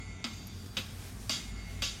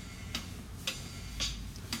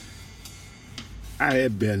I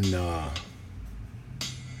had been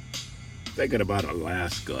thinking about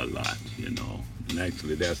Alaska a lot, and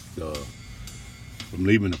actually that's from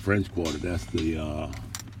leaving the French Quarter. That's the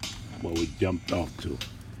what we jumped off to.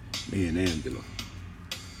 Me and Angela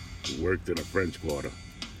we worked in the French Quarter,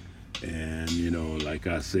 and like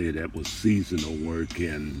I said, that was seasonal work,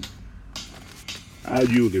 and I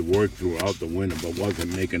usually worked throughout the winter, but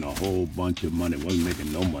wasn't making a whole bunch of money. Wasn't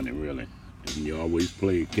making no money really, and you always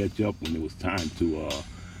played catch up when it was time to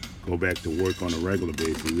go back to work on a regular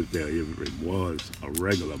basis, if there ever was a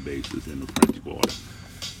regular basis in the French Quarter,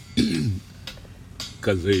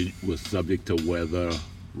 because it was subject to weather,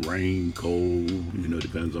 rain, cold.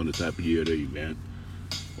 Depends on the type of year the event,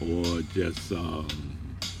 or just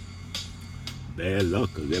bad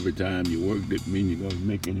luck. Because every time you work, didn't mean you're gonna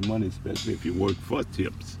make any money, especially if you work for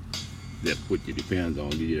tips. That's what you depends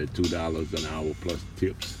on. You get $2 an hour plus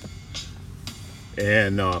tips,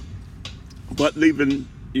 and but leaving,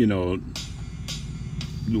 New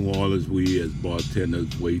Orleans, we as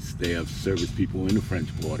bartenders, wait staff, service people in the French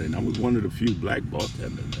Quarter, and I was one of the few black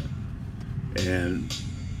bartenders there. And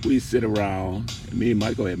we sit around, and me and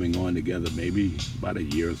Michael had been going together maybe about a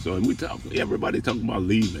year or so, and everybody talking about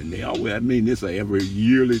leaving. They always, this is every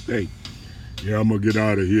yearly thing. Yeah, I'm gonna get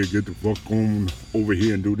out of here, get the fuck on over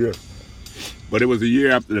here and do this. But it was a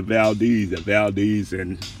year after the Valdez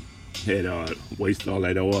and had wasted all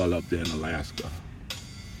that oil up there in Alaska.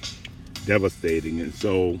 Devastating, and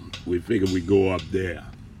so we figured we'd go up there.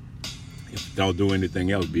 If don't do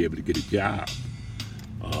anything else, be able to get a job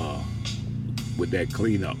with that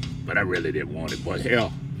cleanup. But I really didn't want it. But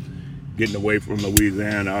hell, getting away from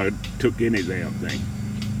Louisiana, I took any damn thing.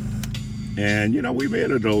 And we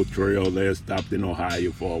made a little trail there, stopped in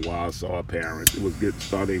Ohio for a while, saw our parents. It was getting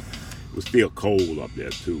started. It was still cold up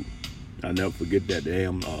there too. I'll never forget that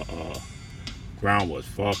damn ground was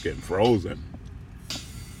fucking frozen.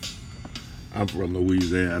 I'm from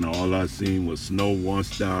Louisiana. All I seen was snow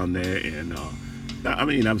once down there, and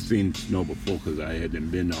I've seen snow before because I hadn't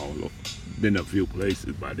been a few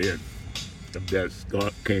places by then.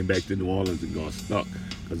 That came back to New Orleans and got stuck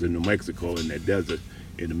because in New Mexico, in that desert,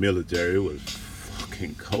 in the military, it was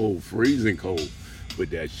fucking cold, freezing cold with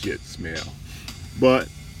that shit smell. But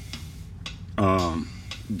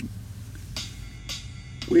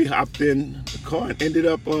we hopped in the car and ended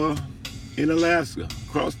up in Alaska,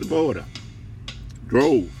 across the border.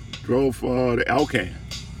 Drove for the Alcan,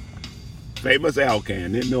 famous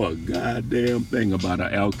Alcan. Didn't know a goddamn thing about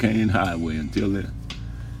an Alcan highway until then.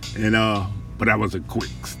 And but that was a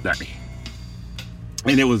quick study,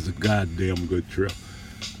 and it was a goddamn good trip.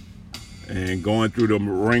 And going through the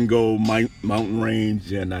Marengo mountain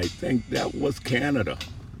range, and I think that was Canada,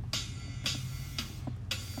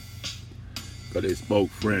 because they spoke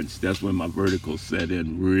French. That's when my vertical set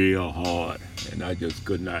in real hard, and I just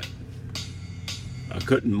could not. I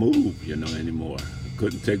couldn't move, anymore. I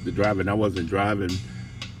couldn't take the driving. I wasn't driving.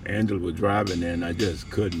 Angela was driving, and I just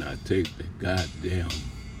could not take the goddamn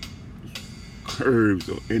curves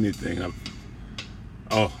or anything.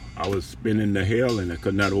 I was spinning the hell, and I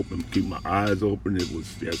could not keep my eyes open. It was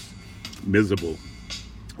just miserable.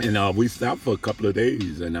 And we stopped for a couple of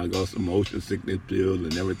days, and I got some motion sickness pills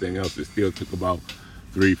and everything else. It still took about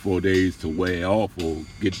 3-4 days to wear off or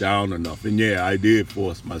get down enough. And yeah, I did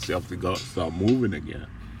force myself to start moving again.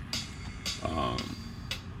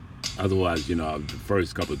 Otherwise, the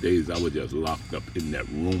first couple of days I was just locked up in that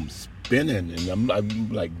room spinning, and I'm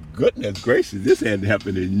like, goodness gracious, this hadn't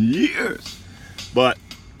happened in years. But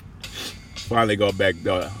finally got back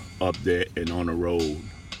up there and on the road.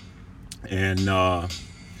 And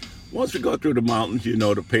once we got through the mountains,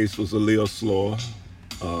 the pace was a little slower.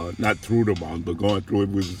 Not through the mountains, but going through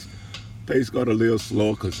it pace got a little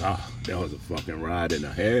slow because that was a fucking ride and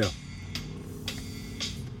a half.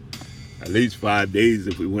 At least 5 days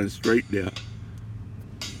if we went straight there.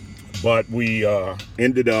 But we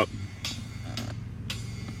ended up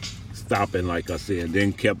stopping, like I said, and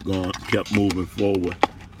then kept moving forward.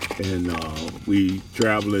 And we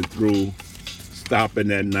traveling through, stopping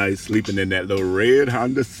that night, sleeping in that little red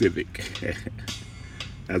Honda Civic.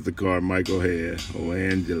 That's the car Michael had, or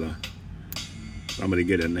Angela. I'm gonna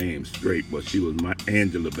get her name straight, but she was my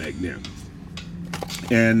Angela back then.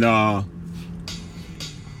 And that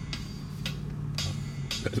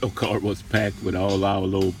little car was packed with all our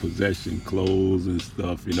little possession, clothes and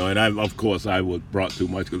stuff, And of course, I was brought too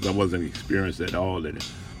much because I wasn't experienced at all in it.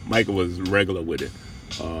 Michael was regular with it,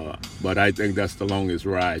 but I think that's the longest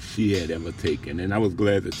ride she had ever taken, and I was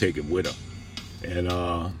glad to take it with her. And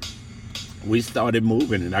we started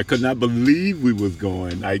moving, and I could not believe we was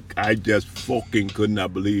going. I just fucking could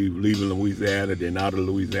not believe leaving Louisiana, then out of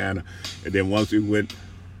Louisiana, and then once we went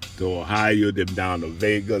to Ohio, then down to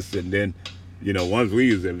Vegas, and then, once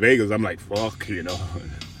we was in Vegas, I'm like, fuck,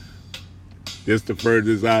 this the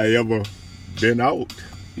furthest I ever been out,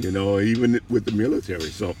 even with the military.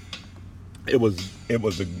 So it was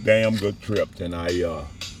a damn good trip, and I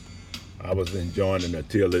was enjoying it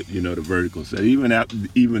until the vertical set. Even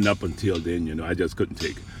up until then, I just couldn't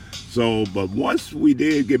take it. So, but once we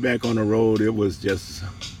did get back on the road, it was just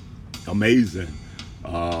amazing.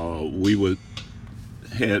 We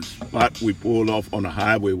pulled off on the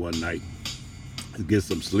highway one night to get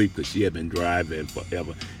some sleep because she had been driving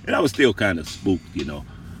forever, and I was still kind of spooked,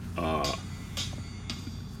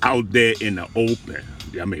 out there in the open.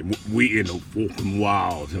 I mean, we in the fucking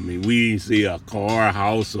wilds. I mean, we didn't see a car,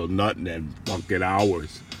 house, or nothing in fucking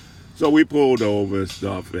hours. So we pulled over and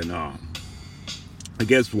stuff, and I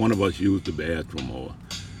guess one of us used the bathroom,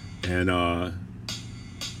 and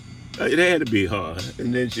it had to be her.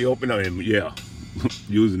 And then she opened up, and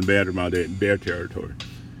using the bathroom out there in bear territory,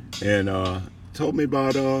 and told me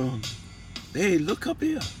about, hey, look up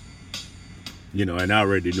here. And I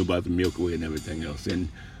already knew about the Milky Way and everything else, and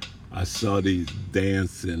I saw these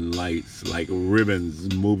dancing lights like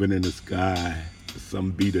ribbons moving in the sky,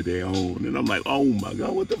 some beat of their own. And I'm like, oh my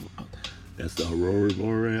God, what the fuck? That's the Aurora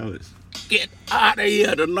Borealis. Get out of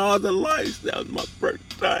here, the Northern Lights. That was my first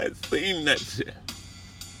time seeing that shit.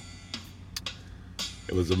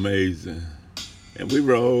 It was amazing. And we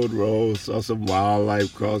rode, saw some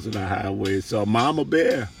wildlife crossing the highway, saw a mama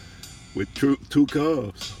bear with two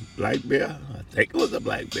cubs. Black bear, I think it was a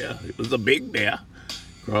black bear. It was a big bear.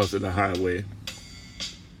 Crossing the highway.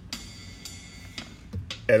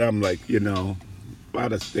 And I'm like, if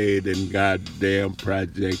I'd have stayed in goddamn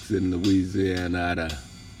projects in Louisiana, I'd have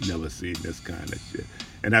never seen this kind of shit.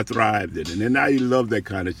 And I thrived in it. And I love that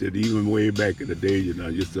kind of shit. Even way back in the day, I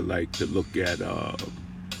used to like to look at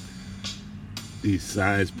these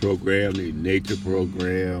science programs, these nature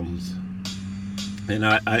programs. And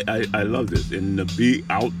I love this. And to be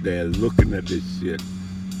out there looking at this shit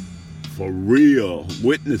for real,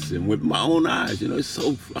 witnessing with my own eyes, it's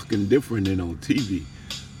so fucking different than on TV.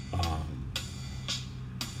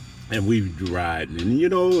 And we riding, and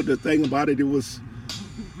the thing about it, it was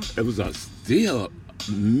a still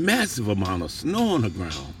massive amount of snow on the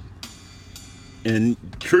ground, and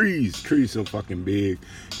trees so fucking big,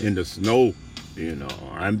 and the snow,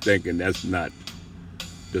 I'm thinking that's not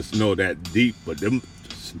the snow that deep, but the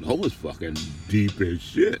snow was fucking deep as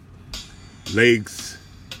shit. Lakes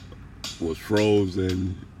was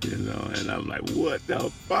frozen, and I'm like, what the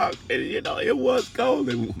fuck? And it was cold,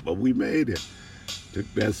 but we made it.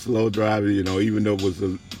 Took that slow drive, even though it was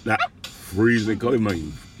not freezing cold. I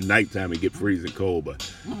mean, nighttime it get freezing cold,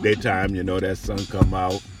 but daytime, that sun come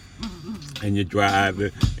out, and you're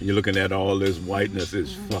driving, and you're looking at all this whiteness.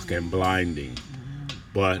 It's fucking blinding.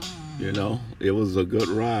 But, it was a good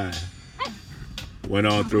ride. Went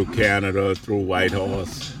on through Canada, through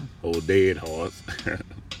Whitehorse, old dead horse.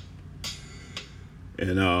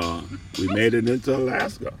 And we made it into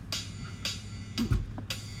Alaska.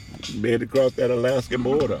 Made it across that Alaskan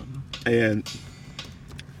border. And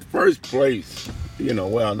first place,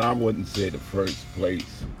 well, I wouldn't say the first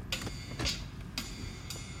place.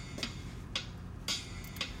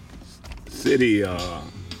 City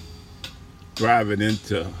driving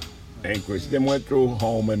into Anchorage, then went through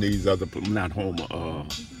Homer and these other, not Homer,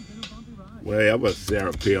 wherever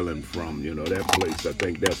Sarah Palin from, that place, I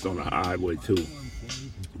think that's on the highway too.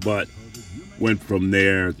 But went from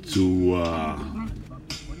there to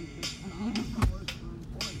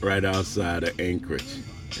right outside of Anchorage.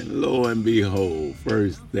 And lo and behold,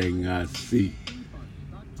 first thing I see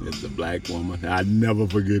is a black woman. I never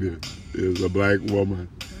forget it. It was a black woman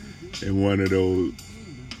in one of those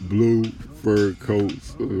blue fur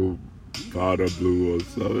coats, powder blue or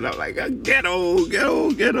something. I'm like,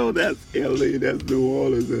 ghetto. That's LA, that's New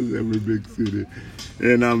Orleans, that's every big city.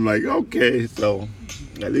 And I'm like, okay, so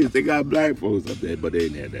at least they got black folks up there, but they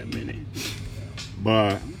didn't have that many.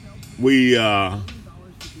 But we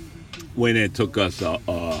went and took us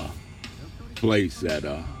a place at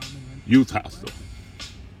a youth hostel.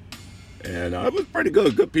 And it was pretty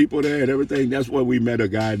good. Good people there and everything. That's where we met a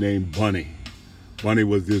guy named Bunny. Bunny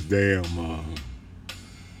was this damn,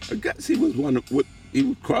 I guess he was he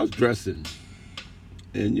was cross-dressing.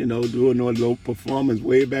 And, doing a little performance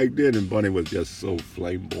way back then. And Bunny was just so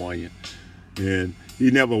flamboyant. And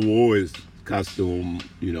he never wore his costume,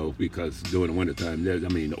 because during the wintertime,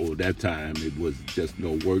 that time, it was just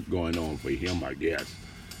no work going on for him, I guess.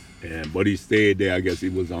 But he stayed there. I guess he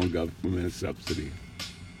was on government subsidy.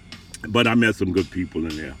 But I met some good people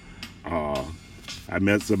in there. Uh, I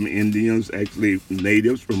met some Indians, actually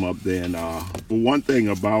natives from up there. And for one thing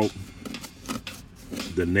about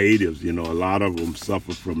the natives, a lot of them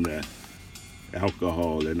suffer from that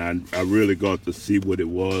alcohol, and I really got to see what it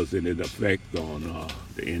was and its effect on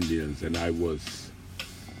the Indians, and I was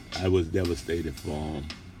devastated for them.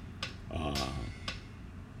 Uh,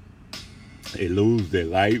 they lose their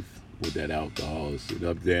life with that alcohol. Sit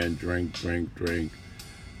up there and drink, drink, drink,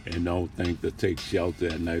 and don't think to take shelter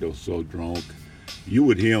at night or so drunk. You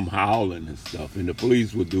would hear them howling and stuff, and the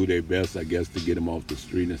police would do their best, I guess, to get them off the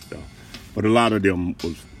street and stuff. But a lot of them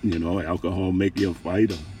was, alcohol make you a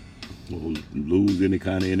fighter, or lose any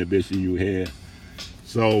kind of inhibition you had.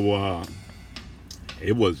 So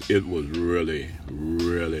it was really,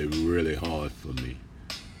 really, really hard for me.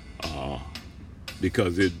 Uh,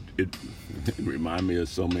 because it reminded me of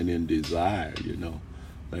so many in Desire,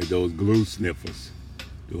 like those glue sniffers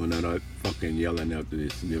doing that fucking yelling after they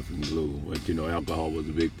sniffing glue. But alcohol was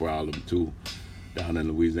a big problem too down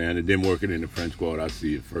in Louisiana. Then working in the French Quarter, I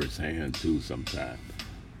see it firsthand too sometimes.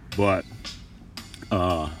 But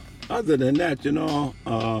other than that,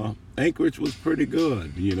 Anchorage was pretty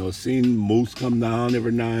good. Seen moose come down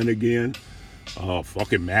every now and again.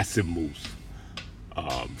 Fucking massive moose.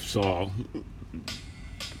 Saw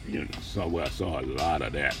I saw a lot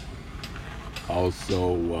of that.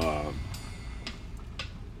 Also,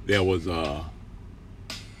 there was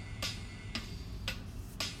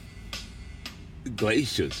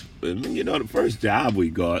glaciers. The first job we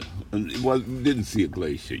got, didn't see a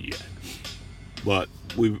glacier yet, but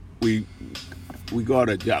we got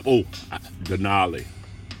a job. Oh, Denali.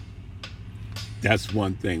 That's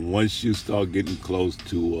one thing. Once you start getting close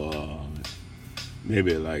to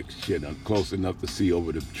maybe close enough to see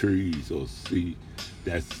over the trees, or see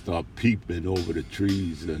that start peeping over the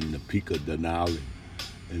trees and the peak of Denali.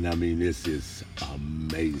 And I mean, this is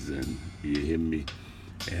amazing. You hear me?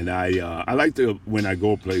 And I like to, when I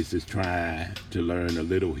go places, try to learn a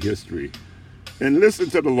little history and listen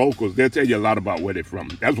to the locals. They'll tell you a lot about where they're from.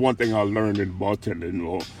 That's one thing I learned in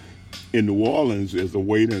bartending in New Orleans is the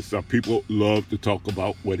waiter and stuff. People love to talk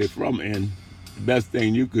about where they're from, and the best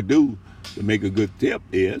thing you could do to make a good tip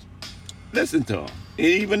is listen to them and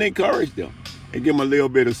even encourage them and give them a little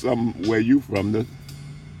bit of something where you from to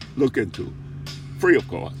look into. Free, of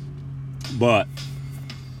course. But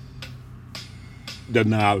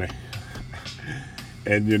Denali.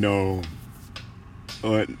 And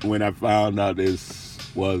when I found out this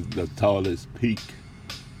was the tallest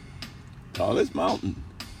mountain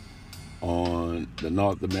on the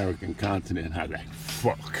North American continent, I was like,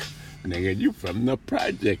 fuck. Nigga, you from the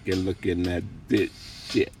project and looking at this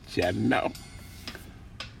shit,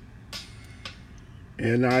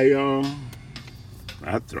 And I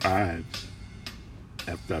thrived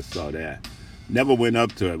after I saw that. Never went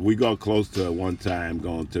up to it. We got close to it one time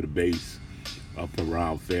going to the base up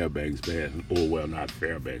around Fairbanks. Well, not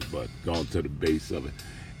Fairbanks, but going to the base of it.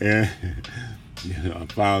 And I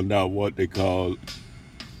found out what they call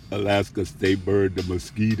Alaska state bird, the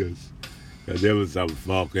mosquitoes. Cause there was some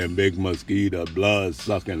fucking big mosquito,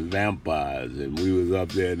 blood-sucking vampires. And we was up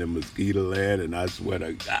there in the mosquito land, and I swear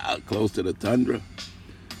to God, close to the tundra.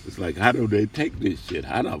 It's like, how do they take this shit?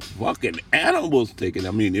 How the fucking animals take it?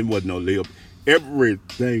 I mean, it wasn't no live.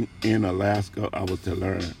 Everything in Alaska, I was to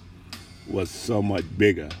learn, was so much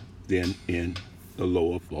bigger than in the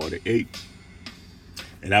lower 48.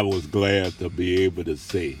 And I was glad to be able to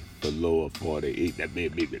say the lower 48. That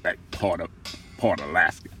made me like part of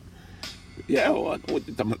Alaska. Yeah, what you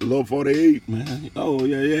talking about? The lower 48, man. Oh,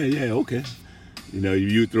 yeah, okay.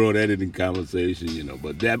 You throw that in the conversation,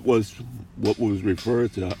 but that was what was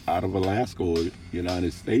referred to out of Alaska, or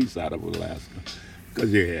United States out of Alaska.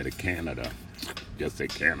 Because you had a Canada, just say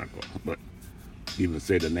Canada, but even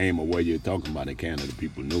say the name of where you're talking about in Canada,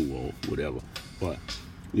 people knew or whatever. But,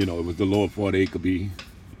 it was the lower 48 could be,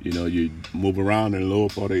 you move around in the lower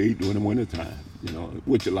 48 during the wintertime,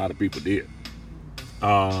 which a lot of people did.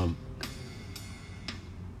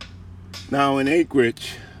 Now in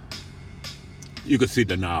Anchorage, you could see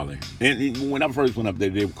Denali. And when I first went up there,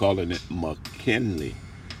 they were calling it McKinley.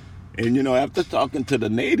 And, after talking to the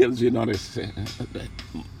natives, they said,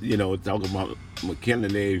 talking about McKinley,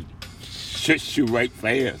 they shush you right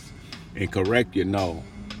fast and correct you. No,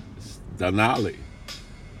 it's Denali.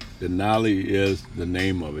 Denali is the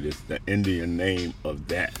name of it. It's the Indian name of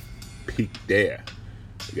that peak there.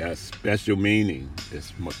 It got a special meaning.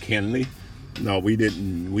 It's McKinley. No, we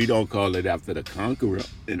don't call it after the conqueror.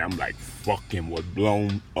 And I'm like, fucking was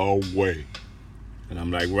blown away. And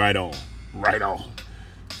I'm like, right on.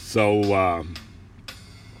 So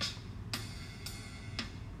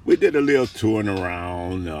we did a little touring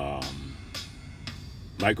around.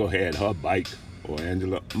 Michael had her bike, or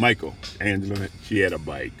Angela, she had a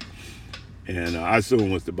bike. And I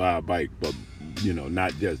soon was to buy a bike, but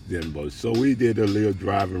not just then. But so we did a little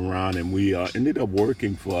driving around, and we ended up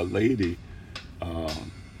working for a lady. Uh,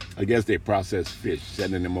 I guess they processed fish,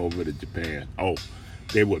 sending them over to Japan. Oh,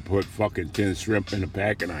 they would put fucking 10 shrimp in a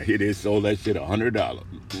pack, and I hear they sold that shit $100.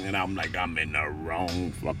 And I'm like, I'm in the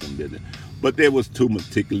wrong fucking business. But they was too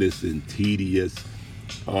meticulous and tedious.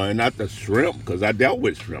 And not the shrimp, because I dealt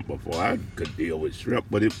with shrimp before. I could deal with shrimp,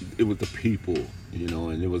 but it was the people,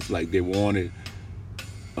 and it was like they wanted,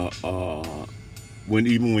 uh, uh,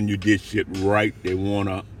 even when you did shit right, they want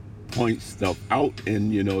to point stuff out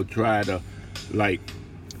and, try to, like,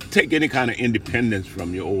 take any kind of independence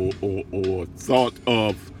from you or thought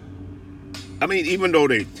of, I mean, even though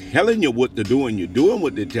they're telling you what to do and you're doing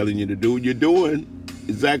what they're telling you to do, you're doing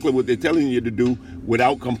exactly what they're telling you to do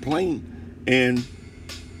without complaint. And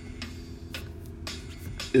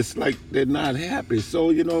it's like they're not happy. So,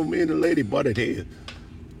 me and the lady butted heads.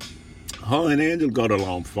 Her and Angela got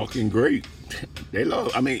along fucking great.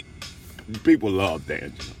 People loved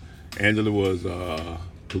Angela. Angela was a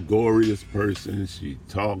gregarious person. She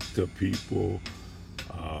talked to people.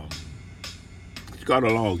 Um, she got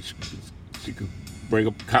along. She could bring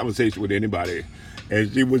up a conversation with anybody.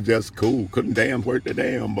 And she was just cool. Couldn't damn work the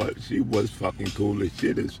damn, but she was fucking cool as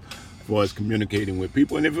shit as far as communicating with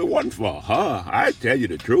people. And if it wasn't for her, I tell you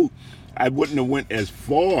the truth, I wouldn't have went as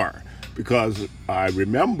far, because I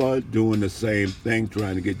remember doing the same thing,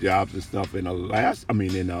 trying to get jobs and stuff in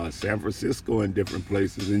San Francisco and different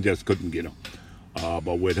places, and just couldn't get them.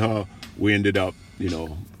 But with her, we ended up,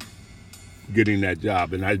 getting that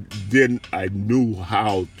job. And I knew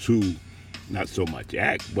how to, not so much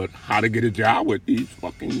act, but how to get a job with these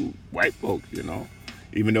fucking white folks,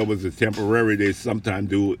 Even though it was a temporary, they sometimes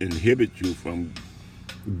do inhibit you from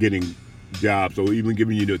getting jobs, or even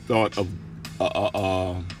giving you the thought of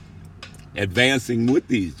advancing with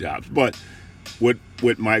these jobs. But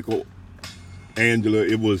with Michael, Angela,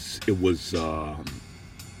 it was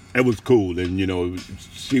cool, and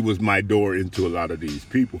she was my door into a lot of these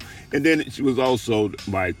people. And then she was also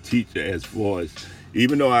my teacher, as far as,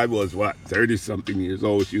 even though I was 30-something years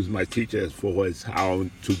old, she was my teacher as far as how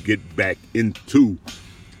to get back into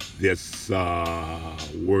this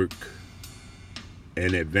work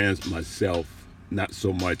and advance myself. Not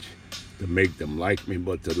so much to make them like me,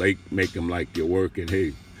 but to make them like your work. And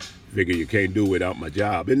hey, figure you can't do without my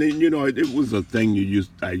job. And then it was a thing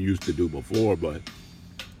I used to do before, but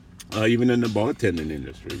even in the bartending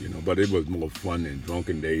industry, but it was more fun than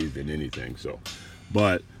drunken days than anything. So,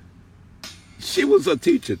 but she was a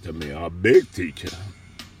teacher to me, a big teacher.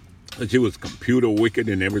 She was computer wicked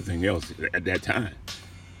and everything else at that time.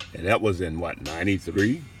 And that was in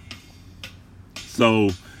 93?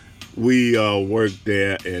 So we worked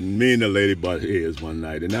there, and me and the lady butt heads one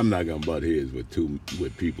night, and I'm not gonna butt heads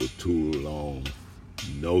with people too long,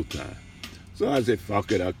 no time. So I said,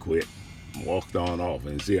 fuck it, I quit. Walked on off.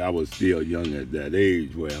 And see, I was still young at that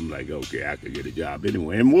age where I'm like, okay, I could get a job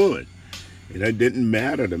anyway, and would. And it didn't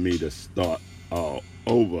matter to me to start all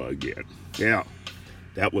over again. Yeah,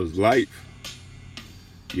 that was life.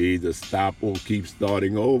 You either stop or keep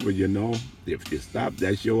starting over, If you stop,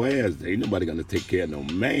 that's your ass. Ain't nobody gonna take care of no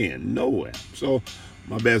man, nowhere. So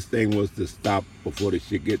my best thing was to stop before the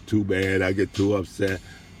shit get too bad. I get too upset.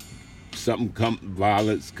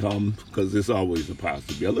 Violence comes, because it's always a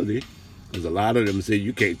possibility. Because a lot of them say,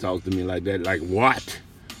 you can't talk to me like that. Like what?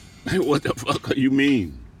 Like what the fuck you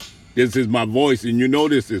mean? This is my voice, and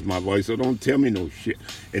this is my voice, so don't tell me no shit.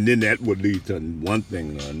 And then that would lead to one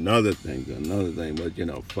thing, to another thing, but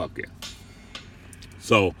fuck it.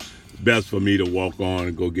 So it's best for me to walk on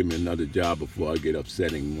and go get me another job before I get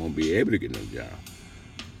upset and won't be able to get no job.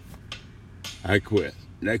 I quit.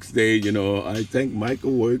 Next day, I think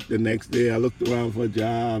Michael worked the next day. I looked around for a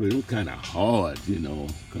job. It was kind of hard,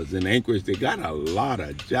 because in Anchorage, they got a lot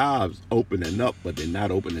of jobs opening up, but they're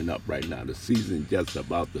not opening up right now. The season's just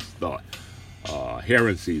about to start.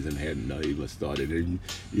 Herring season hadn't even started. And,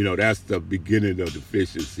 that's the beginning of the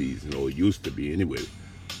fishing season, or it used to be anyway.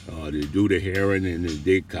 They do the herring and they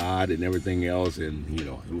dig cod and everything else, and,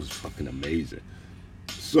 it was fucking amazing.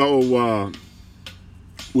 So,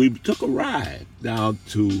 we took a ride down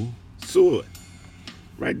to Seward,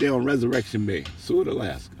 right there on Resurrection Bay, Seward,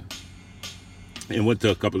 Alaska, and went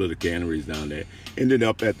to a couple of the canneries down there. Ended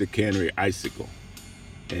up at the cannery Icicle,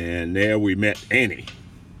 and there we met Annie.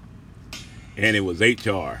 Annie was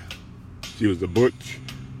HR. She was a butch.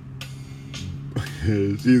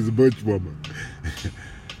 She's a butch woman.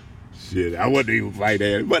 shit. I wouldn't even fight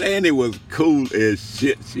Annie. But Annie was cool as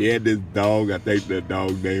shit. She had this dog. I think the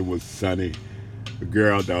dog name was Sunny. A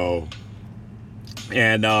girl dog.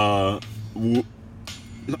 And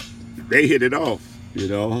they hit it off, you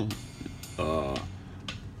know.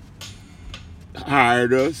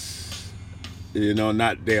 Hired us, you know,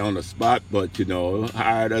 not there on the spot, but, you know,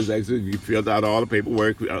 hired us. Actually, you filled out all the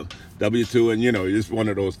paperwork, W-2, and, you know, it's one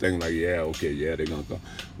of those things like, yeah, okay, yeah, they're going to come.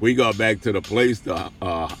 We got back to the place, the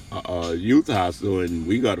youth hostel, and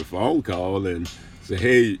we got a phone call and said,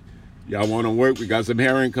 hey, y'all want to work? We got some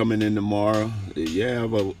herring coming in tomorrow. Yeah,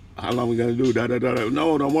 but how long we going to do? Da-da-da-da.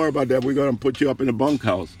 No, don't worry about that. We're going to put you up in the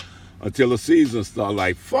bunkhouse until the season starts.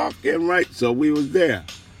 Like, fucking right. So we was there.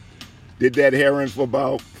 Did that herring for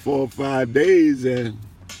about 4 or 5 days, and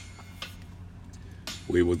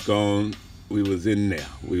we was gone. We was in there.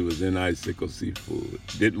 We was in Icicle Seafood.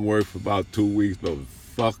 Didn't work for about 2 weeks, but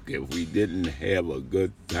fuck if we didn't have a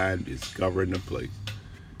good time discovering the place.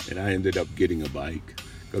 And I ended up getting a bike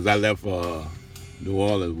because I left New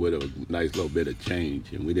Orleans with a nice little bit of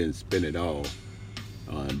change, and we didn't spend it all.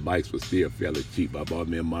 And bikes were still fairly cheap. I bought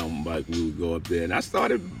me a mountain bike. We would go up there, and I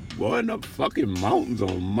started going up fucking mountains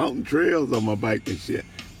on mountain trails on my bike and shit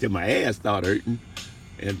till my ass started hurting,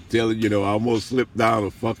 until, you know, I almost slipped down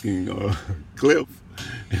a fucking cliff.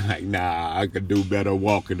 And like, nah, I could do better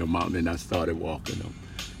walking the mountain, and I started walking them.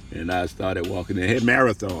 And I started walking. They had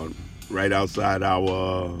marathon right outside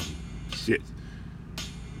our shit.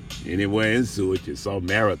 Anywhere in Seward, you saw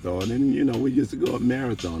marathon, and, you know, we used to go up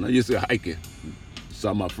marathon. I used to hike it.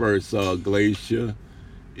 Saw my first glacier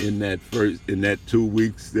in that 2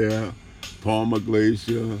 weeks there, Palmer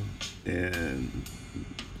Glacier, and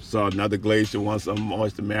saw another glacier once on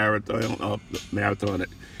Oyster Marathon, and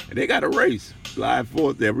they got a race, July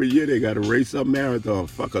 4th every year. They got a race up marathon.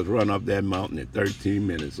 Fuckers run up that mountain in 13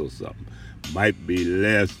 minutes or something. Might be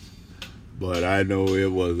less, but I know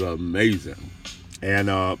it was amazing. And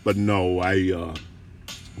but no,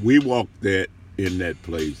 we walked that in that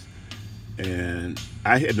place. And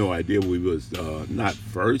I had no idea we was not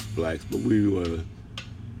first blacks, but we were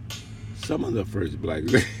some of the first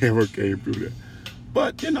blacks that ever came through there.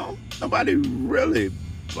 But, you know, nobody really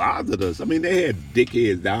bothered us. I mean, they had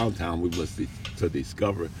dickheads downtown we was to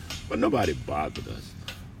discover, but nobody bothered us.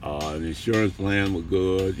 The insurance plan was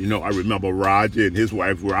good. You know, I remember Roger and his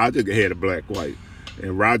wife. Roger had a black wife.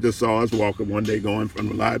 And Roger saw us walking one day going from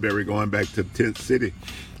the library, going back to Tent City,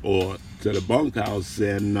 or to the bunkhouse,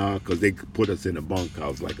 and because they put us in a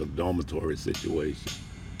bunkhouse like a dormitory situation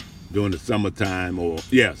during the summertime,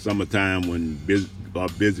 summertime when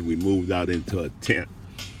busy, we moved out into a tent,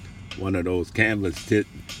 one of those canvas tents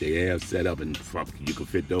they have set up, and you could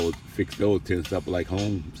fix those tents up like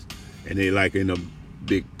homes, and they like in a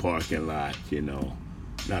big parking lot, you know,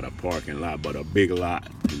 not a parking lot, but a big lot,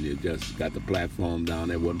 and you just got the platform down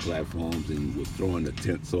there, wasn't platforms, and was throwing the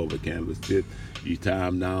tents over canvas tents. You tie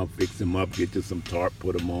them down, fix them up, get you some tarp,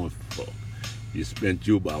 put them on. You spent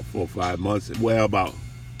about 4 or 5 months, well, about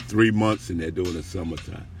 3 months in there during the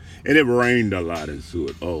summertime. And it rained a lot in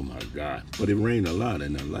Seward. Oh my God. But it rained a lot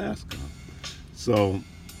in Alaska. So,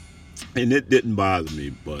 and it didn't bother me,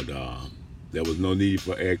 but there was no need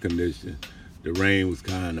for air conditioning. The rain was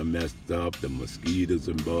kind of messed up, the mosquitoes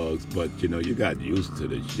and bugs, but, you know, you got used to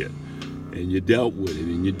this shit. And you dealt with it,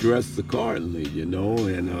 and you dressed accordingly, you know,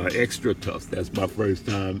 and extra tough. That's my first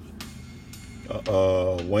time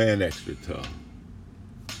wearing extra tough.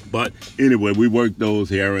 But anyway, we worked those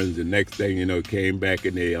herons, and next thing you know, came back,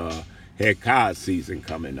 and they had cod season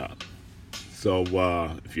coming up. So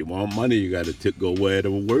if you want money, you got to go where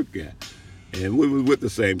to work at. And we were with the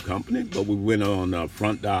same company, but we went on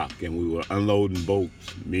front dock, and we were unloading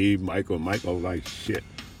boats. Me, Michael was like, shit.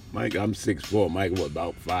 Mike, I'm 6'4", Michael was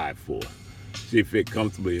about 5'4". She fit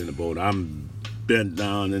comfortably in the boat. I'm bent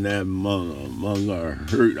down in that manga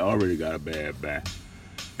hurt. I already got a bad back.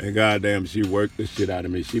 And goddamn, she worked the shit out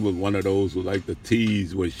of me. She was one of those who like to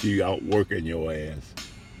tease when she out working your ass.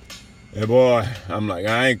 And boy, I'm like,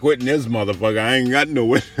 I ain't quitting this motherfucker. I ain't got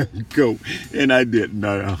nowhere to go. And I didn't.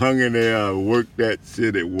 I hung in there, worked that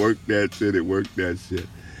shit, worked that shit.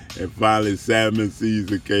 And finally, salmon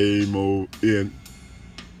season came in.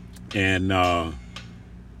 And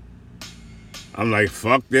I'm like,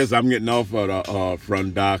 fuck this. I'm getting off of the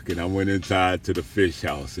front dock, and I went inside to the fish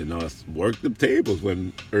house and worked the tables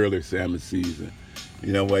when early salmon season.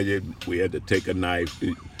 You know, where we had to take a knife.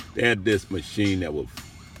 They had this machine that would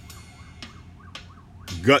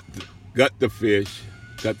gut the fish,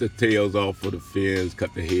 cut the tails off of the fins,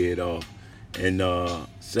 cut the head off, and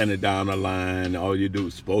send it down the line. All you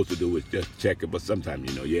supposed to do is just check it, but sometimes,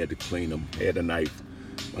 you know, you had to clean them. Had a knife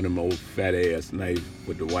one of them old fat ass knife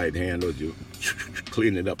with the white handles. You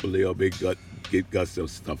clean it up a little bit, get guts of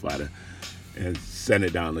stuff out of it, and send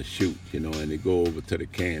it down the chute, and it go over to the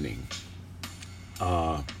canning.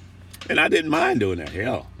 And I didn't mind doing that.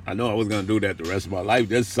 Hell, I know I was gonna do that the rest of my life.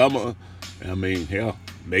 This summer, I mean, hell,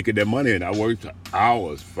 making that money, and I worked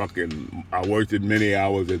hours. I worked as many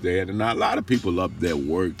hours as they had, and a lot of people up there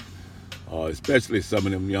worked. Especially some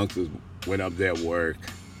of them youngsters went up there work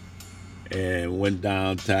and went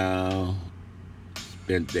downtown,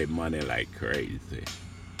 spent their money like crazy.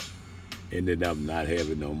 Ended up not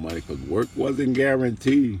having no money because work wasn't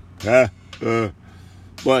guaranteed.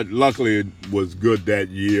 But luckily it was good that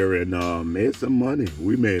year and made some money.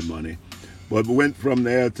 We made money. But we went from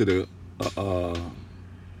there to the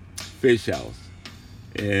fish house.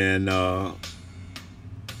 And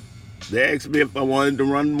they asked me if I wanted to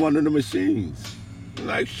run one of the machines. I'm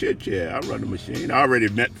like, shit, yeah, I run the machine. I already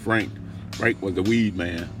met Frank. Frank was the weed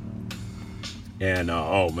man. And,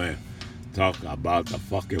 oh, man, talk about the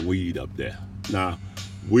fucking weed up there. Now,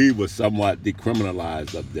 weed was somewhat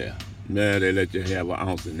decriminalized up there. Man, they let you have an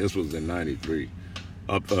ounce, and this was in 93.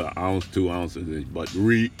 Up to an ounce, 2 ounces. But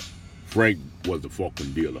Frank was the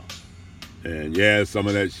fucking dealer. And, yeah, some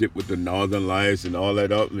of that shit with the Northern Lights and all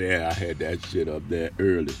that up, yeah, I had that shit up there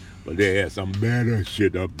early. But they had some better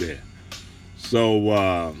shit up there.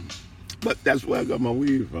 So, but that's where I got my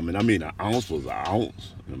weed from. And I mean, an ounce was an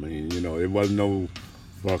ounce. I mean, it wasn't no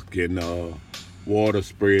fucking water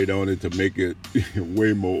sprayed on it to make it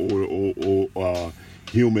way more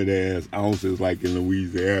humid ass ounces like in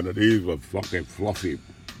Louisiana. These were fucking fluffy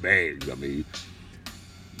bags. I mean,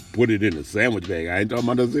 put it in a sandwich bag. I ain't talking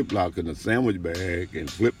about a Ziploc, in a sandwich bag and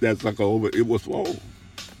flip that sucker over. It was full.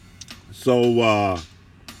 So,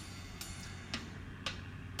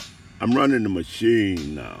 I'm running the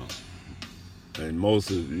machine now. And most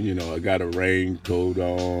of, I got a raincoat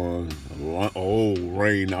on, an old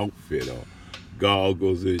rain outfit on,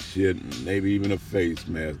 goggles and shit, and maybe even a face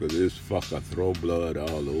mask, because this fucker throw blood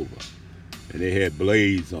all over. And they had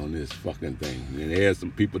blades on this fucking thing. And they had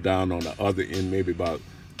some people down on the other end, maybe about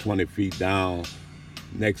 20 feet down,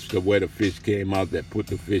 next to where the fish came out, that put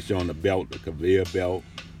the fish on the belt, the conveyor belt,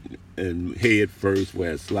 and head first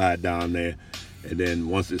where it slide down there. And then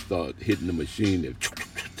once it started hitting the machine, they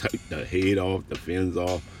take the head off, the fins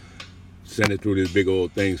off, send it through this big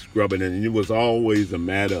old thing, scrubbing it. And it was always a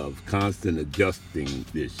matter of constant adjusting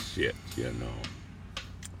this shit,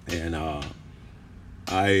 And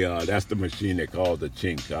that's the machine they called the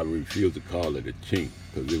chink. I refuse to call it a chink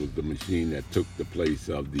because it was the machine that took the place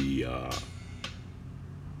of the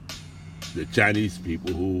Chinese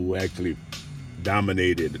people who actually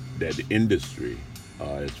dominated that industry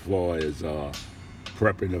as far as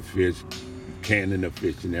prepping the fish, canning the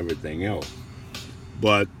fish, and everything else.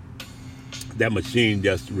 But that machine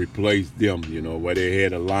just replaced them, where they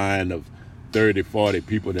had a line of 30, 40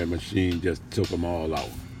 people, that machine just took them all out.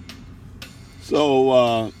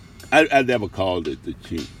 So I never called it the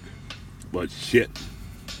chink. But shit,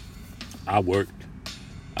 I worked.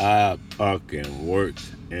 I fucking worked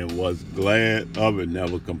and was glad of it,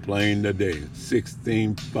 never complained a day.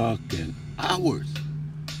 16 fucking hours.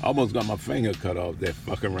 I almost got my finger cut off that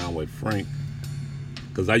fucking around with Frank.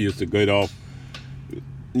 Because I used to get off,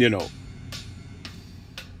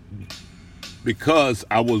 because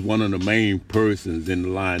I was one of the main persons in the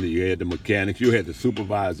line. You had the mechanics, you had the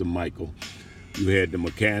supervisor, Michael. You had the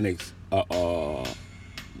mechanics,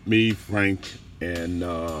 me, Frank, and,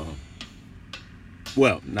 I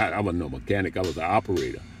wasn't no mechanic, I was an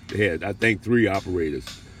operator. They had, I think, 3 operators.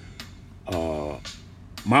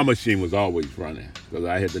 My machine was always running because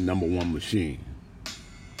I had the number 1 machine.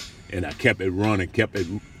 And I kept it running, kept it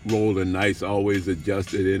rolling nice, always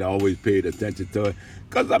adjusted it, always paid attention to it.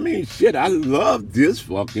 Because, I mean, shit, I love this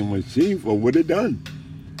fucking machine for what it done.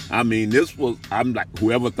 I mean, I'm like,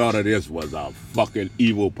 whoever thought of this was a fucking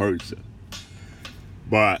evil person.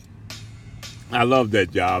 But I love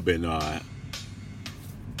that job and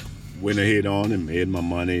went ahead on and made my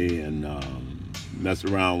money and messed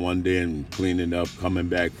around one day and cleaning up, coming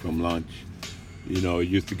back from lunch.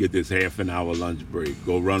 Used to get this half an hour lunch break.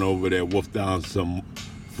 Go run over there, wolf down some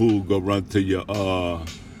food, go run to your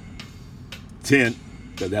tent,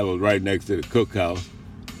 because that was right next to the cookhouse.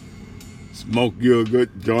 Smoke you a good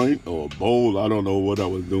joint or a bowl. I don't know what I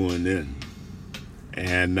was doing then.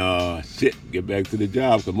 And get back to the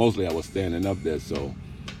job, because mostly I was standing up there.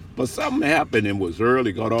 But something happened and was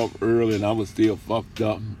early, got off early, and I was still fucked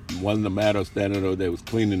up. It wasn't a matter of standing there. They was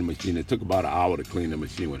cleaning the machine. It took about an hour to clean the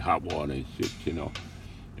machine with hot water and shit,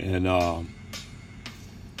 And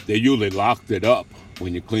they usually locked it up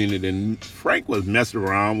when you clean it. And Frank was messing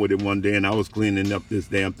around with it one day, and I was cleaning up this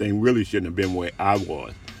damn thing. Really shouldn't have been where I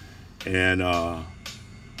was. And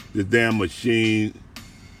the damn machine,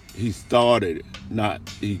 he started it.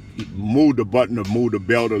 He moved the button to move the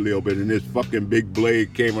belt a little bit, and this fucking big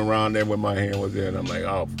blade came around there when my hand was in. I'm like,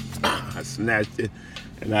 oh, I snatched it,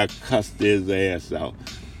 and I cussed his ass out.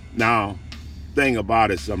 Now, thing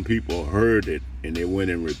about it, some people heard it, and they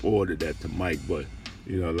went and reported that to Mike, but,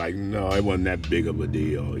 like, no, it wasn't that big of a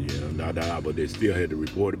deal, but they still had to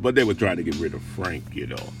report it. But they were trying to get rid of Frank,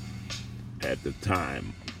 at the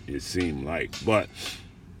time, it seemed like. But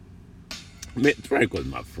Frank was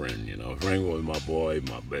my friend, Frank was my boy,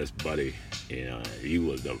 my best buddy. He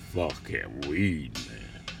was the fucking weed, man.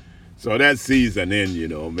 So that season in,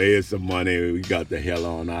 made some money. We got the hell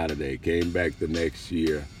on out of there. Came back the next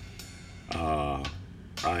year. I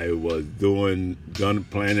was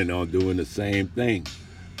planning on doing the same thing.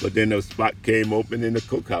 But then the spot came open in the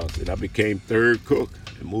cookhouse, and I became third cook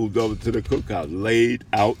and moved over to the cookhouse. Laid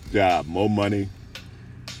out job, more money,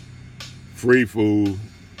 free food.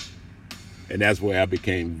 And that's where I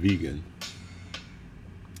became vegan,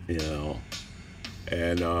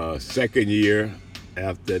 And second year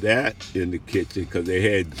after that in the kitchen, because they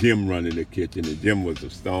had Jim running the kitchen, and Jim was a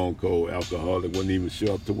stone cold alcoholic, wouldn't even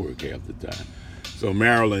show up to work half the time. So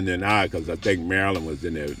Marilyn and I, because I think Marilyn was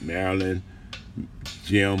in there, Marilyn,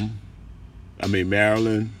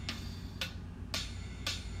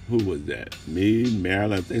 who was that? Me,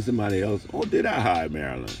 Marilyn, I think somebody else. Oh, did I hire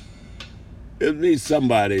Marilyn? It was me,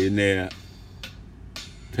 somebody in there.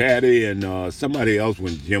 Patty and somebody else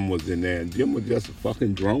when Jim was in there, and Jim was just a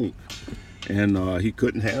fucking drunk, and he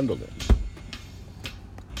couldn't handle it.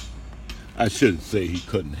 I shouldn't say he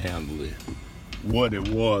couldn't handle it. What it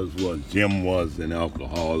was Jim was an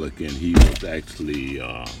alcoholic, and he was actually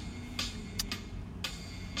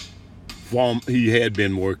he had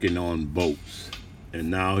been working on boats, and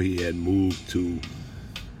now he had moved to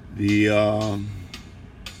the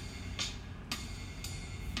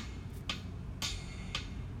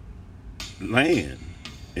land,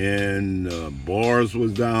 and bars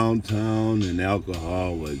was downtown, and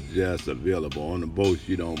alcohol was just available. On the boats,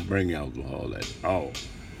 you don't bring alcohol at all.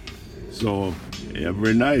 So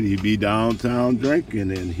every night he'd be downtown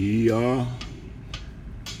drinking, and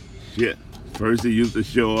first he used to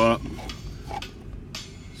show up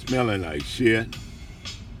smelling like shit.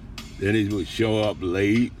 Then he would show up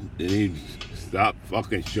late. Then he'd stop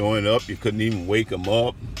fucking showing up. You couldn't even wake him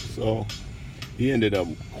up. So he ended up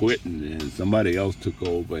quitting, and somebody else took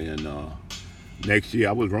over. And next year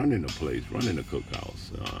I was running the place, running the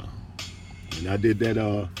cookhouse. And I did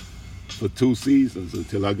that for 2 seasons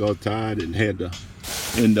until I got tired and had to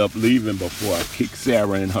end up leaving before I kicked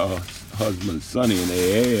Sarah and her husband Sonny in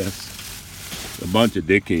their ass. A bunch of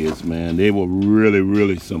dickheads, man. They were really,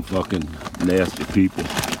 really some fucking nasty people.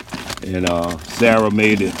 And Sarah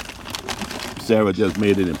just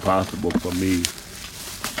made it impossible for me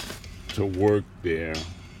to work there.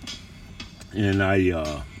 And I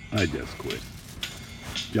just quit.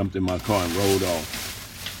 Jumped in my car and rode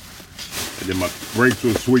off. And then my brakes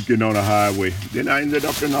were squeaking on the highway. Then I ended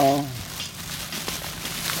up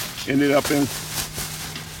in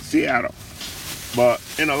Seattle. But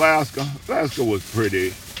in Alaska was pretty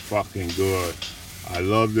fucking good. I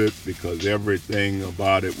loved it because everything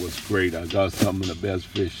about it was great. I got some of the best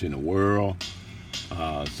fish in the world,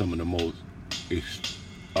 some of the most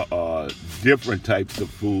different types of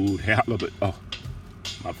food. Halibut,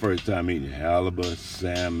 my first time eating halibut,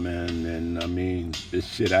 salmon, and this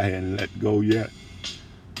shit I hadn't let go yet.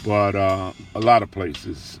 But a lot of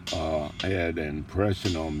places had an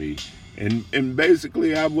impression on me. And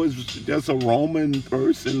basically I was just a roaming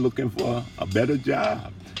person looking for a better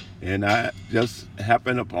job. And I just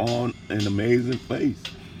happened upon an amazing place.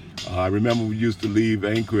 I remember we used to leave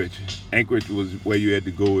Anchorage. Anchorage was where you had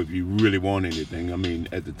to go if you really want anything.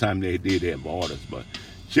 At the time they did have orders, but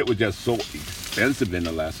shit was just so expensive in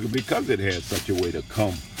Alaska because it had such a way to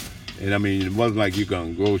come. And it wasn't like you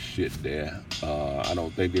can grow shit there. I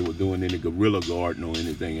don't think they were doing any guerrilla garden or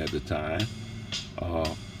anything at the time.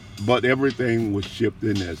 But everything was shipped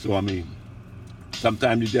in there. So,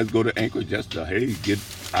 sometimes you just go to Anchorage just to, get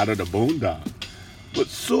out of the boondock. But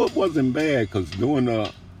Seward wasn't bad because during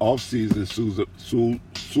the off-season,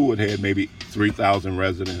 Seward had maybe 3,000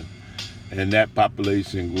 residents. And that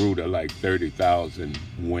population grew to like 30,000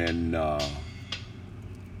 when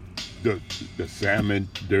the salmon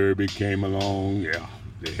derby came along. Yeah,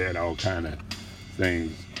 they had all kind of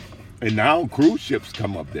things. And now cruise ships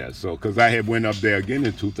come up there. So, because I had went up there again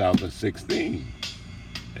in 2016.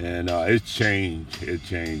 And it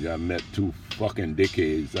changed. I met 2 fucking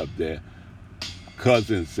dickheads up there.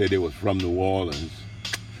 cousins said they was from New Orleans.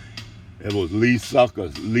 It was Lee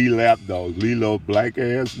Suckers, Lee Lapdogs, Lee little black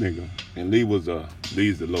ass nigga. And Lee's a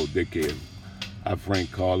little dickhead. I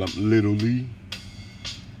Frank call him Little Lee.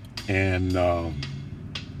 And the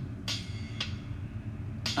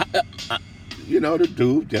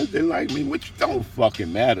dude just didn't like me, which don't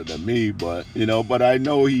fucking matter to me, but I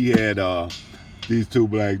know he had these two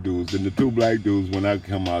black dudes, and the two black dudes when I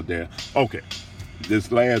come out there. Okay,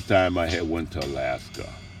 this last time I had went to Alaska.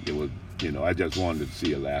 It was, I just wanted to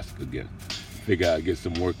see Alaska again. Figure I'd get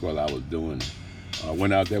some work while I was doing it.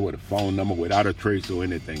 Went out there with a phone number, without a trace or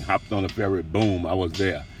anything. Hopped on a ferry, boom, I was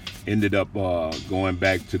there. Ended up going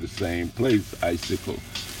back to the same place, Icicle.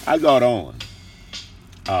 I got on.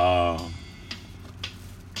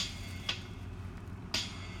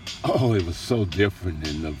 It was so different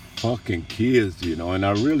than the fucking kids, and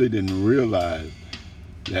I really didn't realize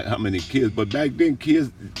that how many kids. But back then,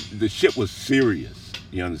 kids, the shit was serious.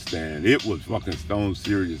 You understand? It was fucking stone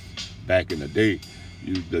serious back in the day.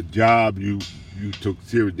 The job you took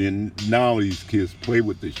serious. Then now these kids play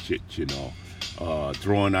with this shit,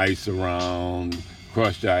 throwing ice around,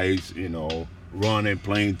 crushed ice, running,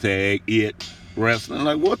 playing tag, wrestling.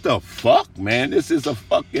 Like, what the fuck, man? This is a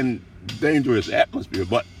fucking dangerous atmosphere.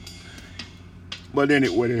 But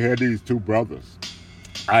anyway, they had these two brothers.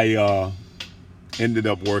 I ended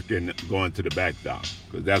up going to the back dock,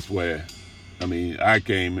 because that's where, I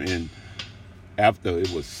came in after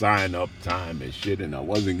it was sign up time and shit, and I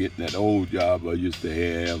wasn't getting that old job I used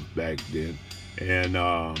to have back then. And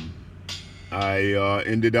I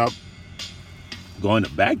ended up going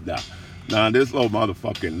to back dock. Now, this little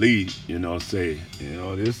motherfucking Lee, say,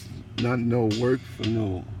 this not no work for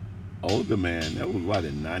no older man. That was what,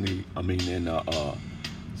 in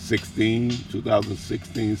 2016,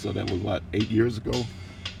 so that was what, 8 years ago?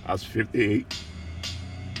 I was 58.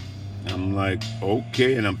 I'm like,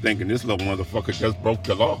 okay, and I'm thinking, this little motherfucker just broke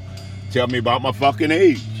the law. Tell me about my fucking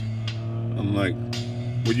age. I'm like,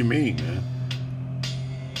 what do you mean, man?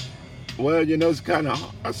 Well, it's kind of,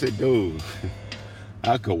 I said, dude,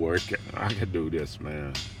 I could work it. I could do this,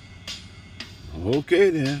 man. Okay,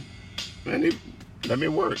 then. Man, let me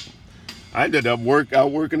work. I ended up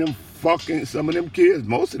working them fucking, some of them kids,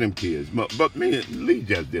 most of them kids. But me, Lee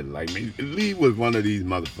just didn't like me. Lee was one of these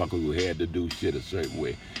motherfuckers who had to do shit a certain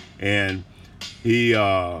way. And he,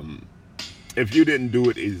 if you didn't do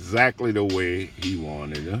it exactly the way he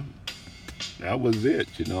wanted it, that was it,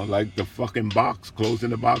 like the fucking box,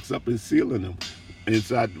 closing the box up and sealing them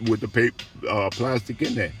inside with the paper, plastic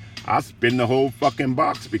in there. I spin the whole fucking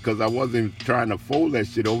box because I wasn't trying to fold that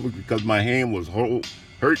shit over because my hand was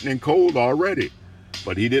hurting and cold already.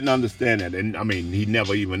 But he didn't understand that. And he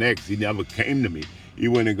never even asked. He never came to me. He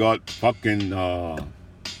went and got fucking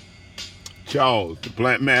Charles, the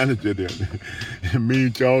plant manager there. And me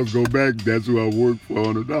and Charles go back. That's who I work for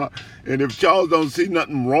on the dock. And if Charles don't see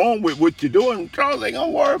nothing wrong with what you're doing, Charles ain't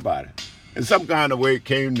gonna worry about it. And some kind of way it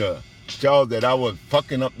came to Charles that I was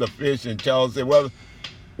fucking up the fish, and Charles said, well,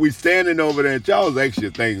 we standing over there, and Charles actually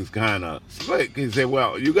things kind of slick. He said,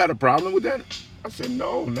 well, you got a problem with that? I said,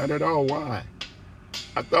 no, not at all. Why?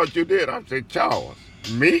 I thought you did. I said, Charles,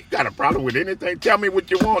 me? Got a problem with anything? Tell me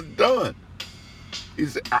what you want done. He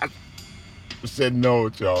said, I said, no,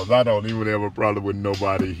 Charles, I don't even have a problem with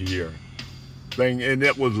nobody here. And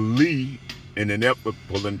that was Lee, and then that was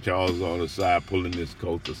pulling Charles on the side, pulling his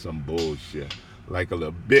coat to some bullshit, like a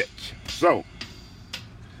little bitch. So,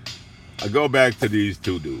 I go back to these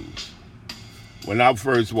two dudes. When I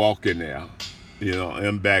first walked in there,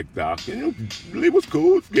 in back dock, Lee was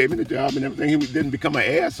cool, gave me the job and everything. He didn't become an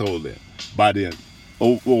asshole then, by then,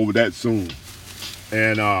 over that soon.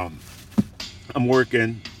 And I'm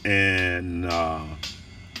working, and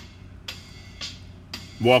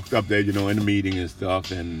walked up there, in the meeting and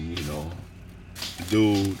stuff, and,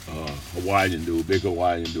 dude, Hawaiian dude, big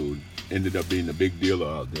Hawaiian dude, ended up being a big dealer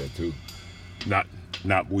out there, too.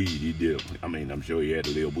 Not weed, he did. I'm sure he had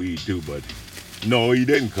a little weed, too, but no, he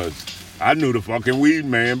didn't, because I knew the fucking weed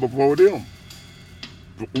man before them.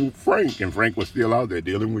 Frank, and Frank was still out there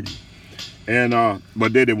dealing weed. And,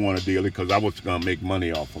 but they didn't want to deal it, because I was going to make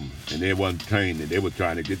money off them, and they wasn't trained, and they were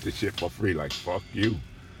trying to get the shit for free, like, fuck you.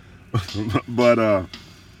 But,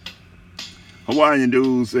 Hawaiian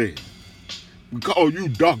dude said, we call you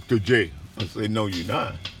Dr. J. I said, no, you're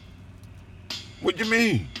not. What you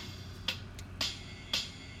mean?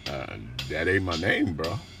 That ain't my name,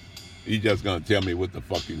 bro. You just gonna tell me what the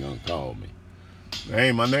fuck you gonna call me. That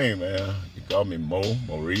ain't my name, man. You call me Mo,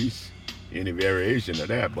 Maurice, any variation of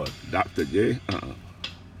that, but Dr. J,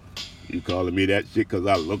 You calling me that shit because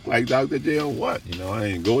I look like Dr. J or what? I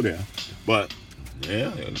ain't go there. But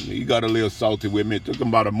Yeah, he got a little salty with me. It took him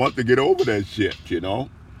about a month to get over that shit, you know.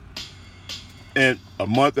 And a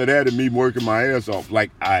month of that and me working my ass off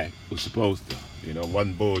like I was supposed to. You know,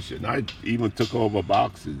 wasn't bullshit. And I even took over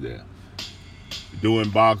boxes there. Doing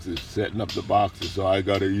boxes, setting up the boxes, so I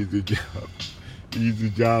got an easy job. Easy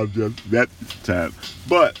job just that time.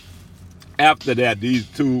 But after that, these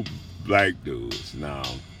two black dudes now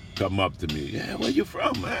come up to me. Yeah, where you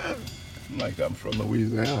from, man? I'm like, I'm from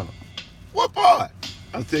Louisiana. What part?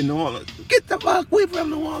 I say New Orleans. Get the fuck, we from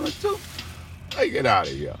New Orleans too. Hey, get out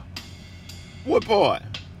of here. What part?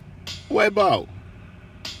 Where about?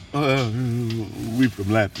 We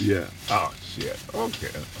from Lafayette. Oh shit.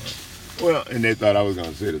 Okay. Well, and they thought I was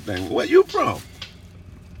gonna say the thing. Where you from?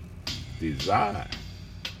 Desire.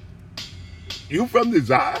 You from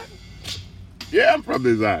Desire? Yeah, I'm from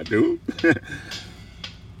Desire, dude.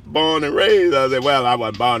 Born and raised. I said, well, I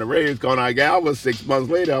wasn't born and raised. When I was 6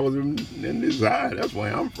 months later, I was in Desire. That's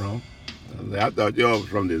where I'm from. I thought you was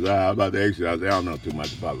from Desire. About the exit, I said, I don't know too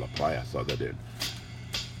much about La Playa, other than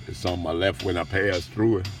it's on my left when I pass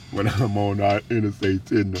through it, when I'm on our Interstate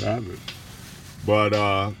 10 driving.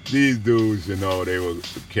 But these dudes, you know, they were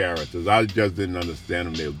characters. I just didn't understand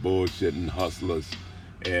them. They were bullshitting hustlers.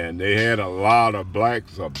 And they had a lot of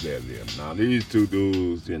blacks up there then. Now, these two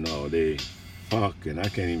dudes, you know, they fucking, I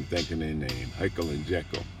can't even think of their name, Heckle and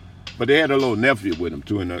Jekyll. But they had a little nephew with them,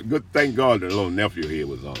 too. And good, thank God the little nephew here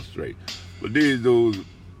was on straight. But these dudes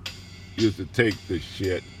used to take the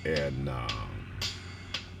shit and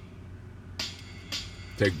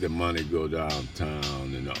take the money, go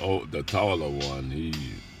downtown. And the taller one,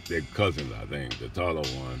 they're cousins, I think. The taller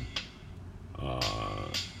one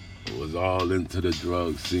was all into the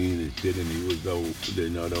drug scene and shit, and he was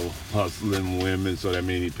the hustling women. So that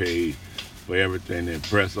means he paid for everything to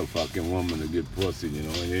impress a fucking woman to get pussy, you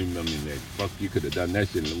know. And like, fuck, you could have done that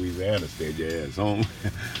shit in Louisiana, stayed your ass home.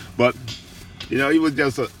 But you know, he was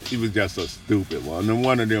just a stupid one, and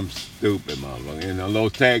one of them stupid motherfuckers. You know,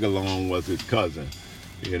 Los Tagalong was his cousin,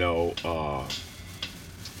 you know.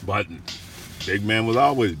 But big man was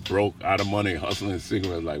always broke, out of money, hustling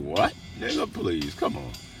cigarettes. Like, what? Nigga, please, come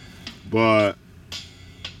on. But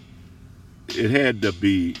it had to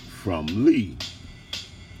be from Lee.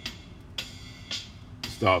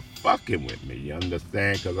 Start fucking with me, you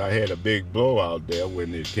understand? Because I had a big blowout there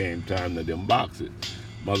when it came time to them boxes.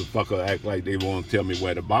 Motherfucker act like they won't tell me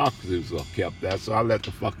where the boxes are kept at, so I let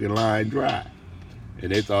the fucking line dry.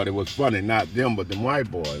 And they thought it was funny, not them, but the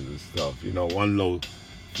white boys and stuff. You know, one little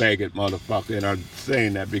faggot motherfucker, and I'm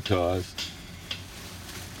saying that because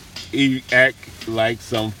he act like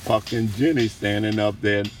some fucking Jenny standing up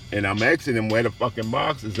there, and I'm asking him where the fucking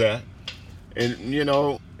box is at, and you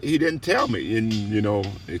know, he didn't tell me. And you know,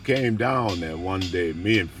 it came down there one day,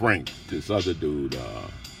 me and Frank, this other dude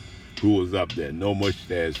who was up there, no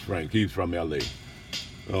mustache Frank, he's from LA.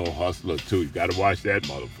 Oh, hustler too, you gotta watch that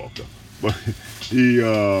motherfucker. But he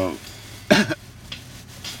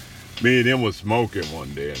me and him was smoking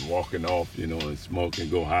one day and walking off, you know, and smoking,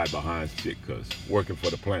 go hide behind shit, because working for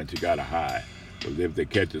the plant, you gotta hide. Because if they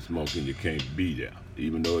catch you smoking, you can't be there,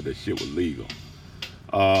 even though the shit was legal.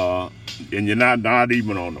 And you're not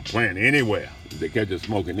even on the plant, anywhere. If they catch you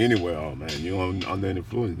smoking anywhere, oh man, you're under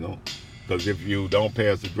influence, no? Because if you don't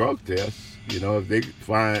pass the drug test, you know, if they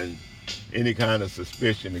find any kind of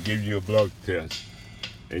suspicion to give you a blood test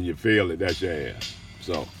and you fail it, that's your ass.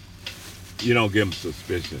 So you don't give them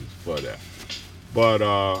suspicions for that. But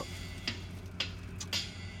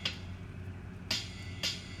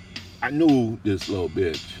I knew this little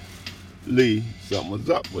bitch, Lee, something was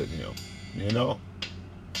up with him, you know?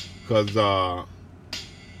 Because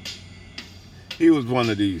he was one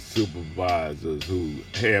of these supervisors who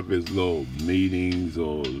have his little meetings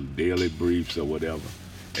or daily briefs or whatever.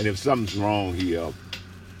 And if something's wrong, he'll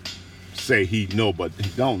say he know, but he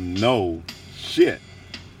don't know shit.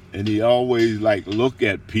 And he always like look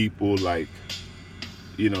at people like,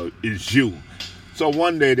 you know, it's you. So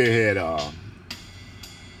one day they had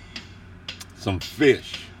some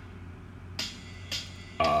fish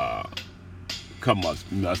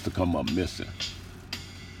must have come up missing.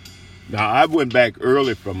 Now I went back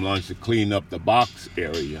early from lunch to clean up the box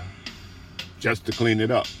area, just to clean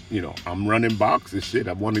it up. You know, I'm running boxes, shit.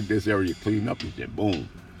 I wanted this area cleaned up and shit. Boom.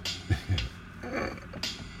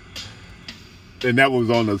 And that was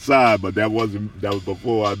on the side, but that was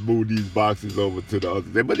before I moved these boxes over to the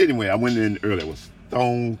other side. But anyway, I went in early. It was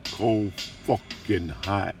stone cold fucking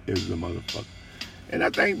hot as a motherfucker. And I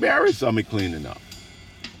think Barry saw me cleaning up.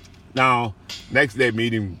 Now, next day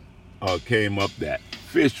meeting came up that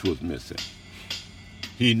fish was missing.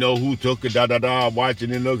 He know who took it,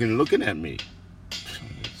 watching and looking at me.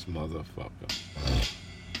 This motherfucker.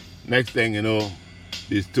 Next thing you know,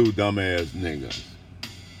 these two dumbass niggas,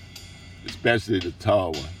 especially the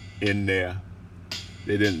tall one, in there,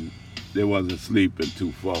 they wasn't sleeping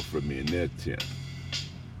too far from me in their tent.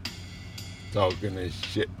 Talking this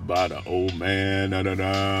shit about an old man,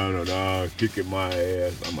 kicking my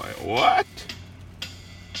ass. I'm like, what?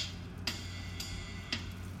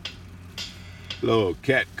 Little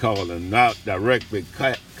cat calling, not directly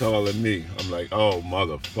cat calling me. I'm like, oh,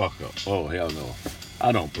 motherfucker. Oh, hell no.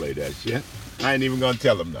 I don't play that shit. I ain't even gonna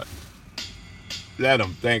tell them nothing. Let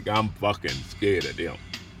them think I'm fucking scared of them.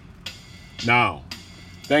 Now,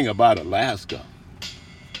 thing about Alaska,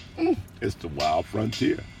 it's the wild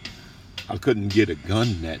frontier. I couldn't get a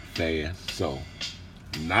gun that fast, so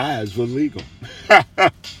knives were legal.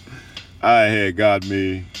 I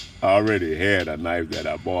already had a knife that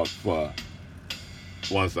I bought for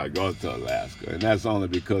once I go to Alaska, and that's only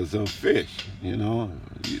because of fish, you know.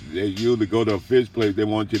 They usually go to a fish place, they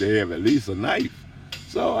want you to have at least a knife.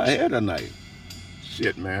 So I had a knife.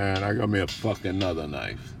 Shit, man, I got me a fucking another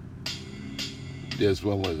knife. This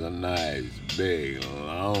one was a nice, big,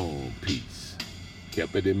 long piece.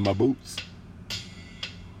 Kept it in my boots.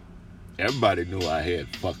 Everybody knew I had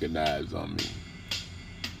fucking knives on me.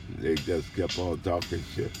 They just kept on talking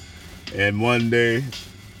shit. And one day,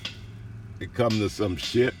 it come to some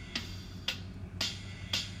shit.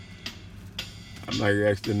 I'm like,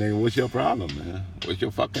 ask the nigga, what's your problem, man? What's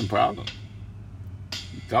your fucking problem?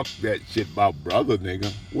 You talk that shit about brother,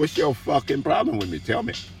 nigga. What's your fucking problem with me? Tell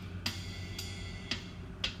me.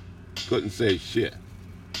 Couldn't say shit.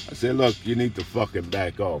 I said, look, you need to fucking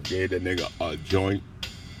back off. Gave the nigga a joint.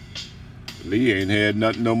 Lee ain't had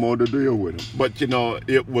nothing no more to deal with him. But, you know,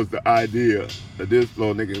 it was the idea of this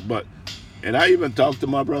little nigga. And I even talked to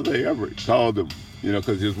my brother Everett. Called him, you know,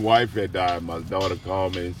 because his wife had died. My daughter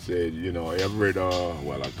called me and said, you know, Everett,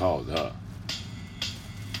 well, I called her.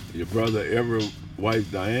 Your brother Everett,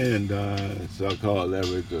 wife Diane died. So I called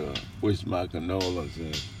Everett to wish my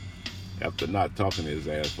condolences. After not talking to his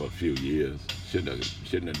ass for a few years. Shouldn't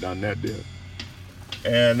have done that deal.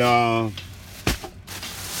 And I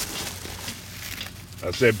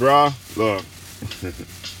said, bro, look,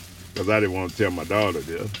 because I didn't want to tell my daughter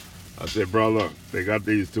this. I said, bro, look, they got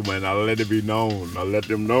these two men. I let it be known. I let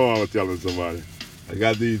them know I was telling somebody. I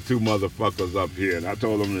got these two motherfuckers up here, and I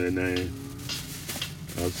told them their name.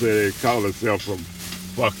 I said, they call themselves from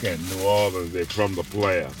fucking New Orleans. They're from the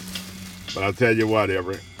Players. But I tell you what,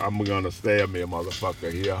 Everett, I'm going to stab me a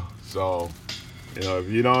motherfucker here. So, you know, if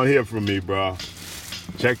you don't hear from me, bro,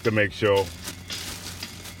 check to make sure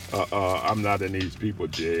I'm not in these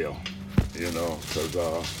people's jail, you know, because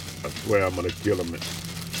I swear I'm going to kill them.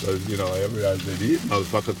 Because, you know, everybody said, these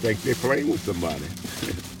motherfuckers think they're playing with somebody.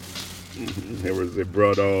 Everybody said,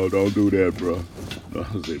 bro, don't do that, bro.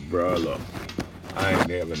 I said, bro, look, I ain't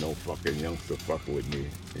having no fucking youngster fucking with me,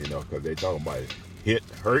 you know, because they talking about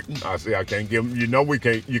hurting. I say, I can't give them, you know, you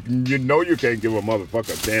can't give a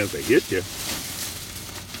motherfucker a chance to hit you.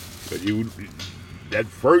 But that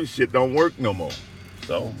first shit don't work no more.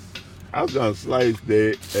 So, I was going to slice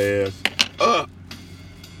their ass up.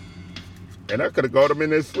 And I could have got him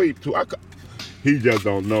in his sleep, too. He just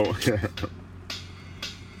don't know.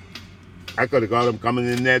 I could have got him coming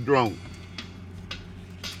in that drunk.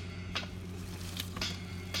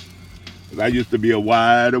 I used to be a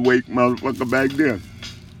wide awake motherfucker back then.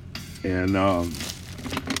 And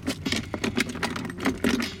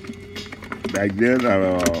back then,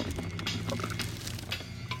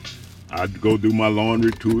 I'd go do my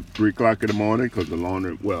laundry 2, 3 o'clock in the morning because the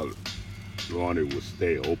laundry would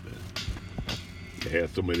stay open. They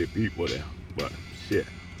had so many people there. But shit,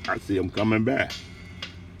 I see him coming back.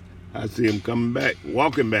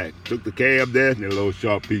 Walking back. Took the cab there, and a little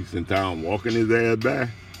sharp piece in town, walking his ass back.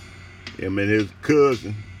 Him and his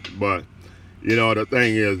cousin. But, you know, the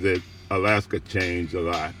thing is that Alaska changed a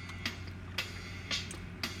lot.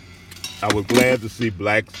 I was glad to see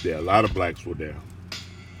blacks there. A lot of blacks were there.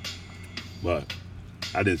 But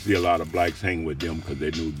I didn't see a lot of blacks hang with them because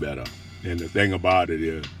they knew better. And the thing about it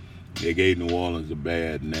is, they gave New Orleans a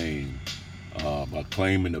bad name by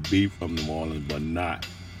claiming to be from New Orleans, but not.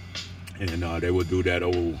 And they would do that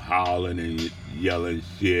old howling and yelling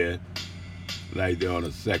shit, like they're on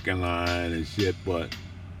the second line and shit. But,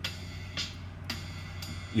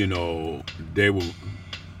 you know, they were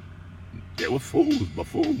fools,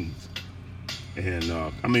 buffoons. And,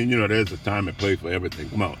 I mean, you know, there's a time and place for everything.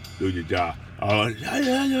 Come on, do your job.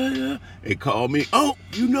 They call me, oh,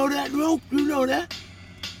 you know that, bro? You know that?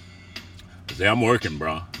 I say, I'm working,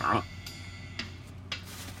 bro.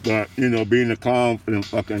 But, you know, being a confident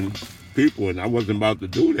fucking people, and I wasn't about to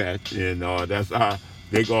do that. And that's how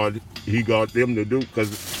he got them to do,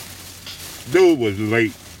 because dude was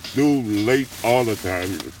late. Dude was late all the time.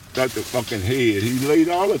 Got the fucking head. He late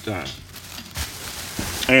all the time.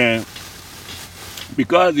 And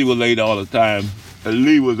because he was late all the time,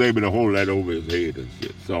 Lee was able to hold that over his head and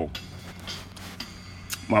shit. So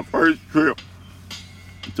my first trip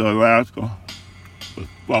to Alaska was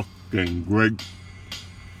fucking great.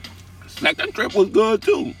 Second trip was good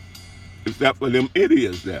too, except for them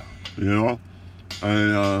idiots there, you know.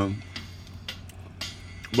 And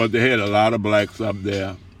but they had a lot of blacks up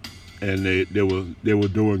there, and they were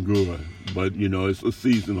doing good. But you know, it's a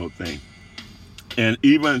seasonal thing. And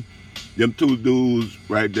even them two dudes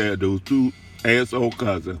right there, those two asshole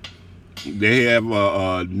cousins, they have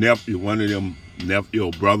a nephew, one of them nephew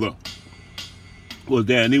or brother was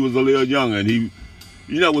there, and he was a little younger, and he,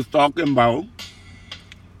 you know, was talking about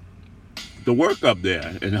the work up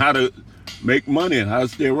there and how to make money and how to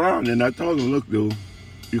stay around. And I told him, look, dude,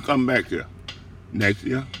 you come back here next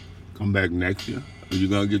year, come back next year, and you're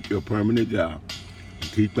going to get you a permanent job.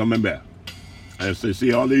 And keep coming back. And I said,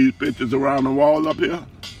 see all these pictures around the wall up here?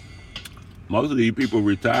 Most of these people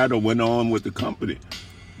retired or went on with the company.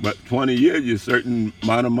 But 20 years, you a certain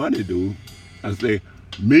amount of money, dude. I say,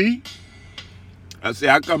 me? I say,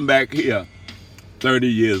 I come back here 30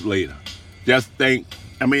 years later. Just think,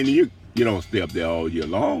 I mean, you don't stay up there all year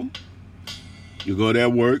long. You go there,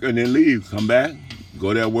 work, and then leave. Come back,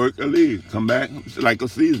 go there, work, and leave. Come back. It's like a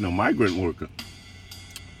seasonal migrant worker.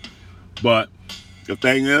 But the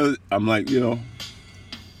thing is, I'm like, you know,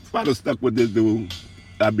 if I'd have stuck with this dude,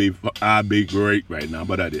 I'd be great right now,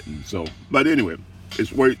 but I didn't. So, but anyway,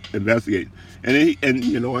 it's worth investigating. And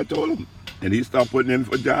you know, I told him, and he started putting in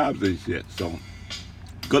for jobs and shit. So,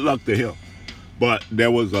 good luck to him. But there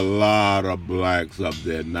was a lot of blacks up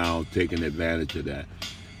there now taking advantage of that.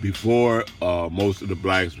 Before, most of the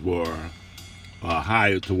blacks were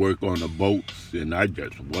hired to work on the boats, and I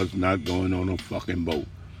just was not going on a fucking boat.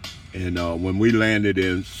 And when we landed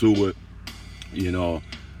in Seward, you know,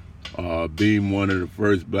 being one of the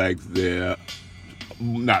first blacks there,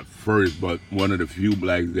 not first, but one of the few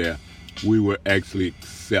blacks there, we were actually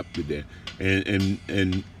accepted there.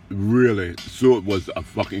 And really, Seward was a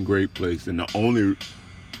fucking great place. And the only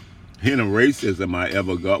hint of racism I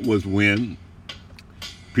ever got was when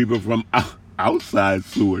people from outside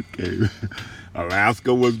Seward came.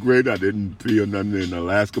 Alaska was great. I didn't feel nothing in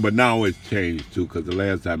Alaska, but now it's changed too, because the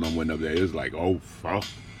last time I went up there, it was like, oh fuck.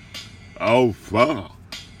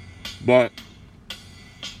 But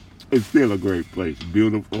it's still a great place,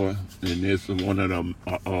 beautiful, and it's one of the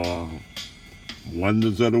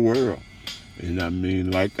wonders of the world. And I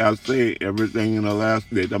mean, like I say, everything in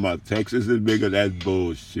Alaska, they talking about Texas is bigger, that's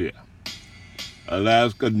bullshit.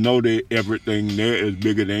 Alaska know that everything there is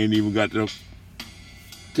bigger. They ain't even got to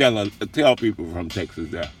tell people from Texas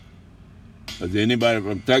that. Does anybody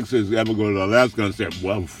from Texas ever go to Alaska and say,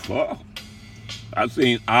 well, fuck, I've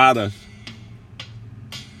seen otters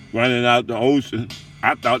running out the ocean.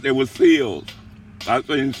 I thought they were seals. I've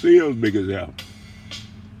seen seals big as hell.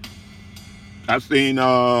 I've seen,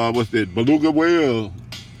 beluga whale.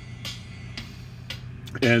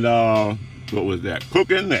 And, what was that?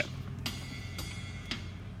 Cook in there.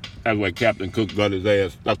 That's why Captain Cook got his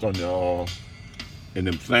ass stuck on the, in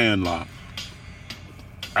them sand lots.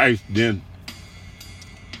 Ice then.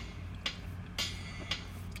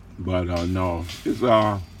 But, no, it's,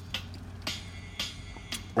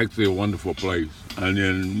 actually a wonderful place. And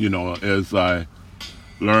then, you know, as I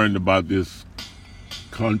learned about this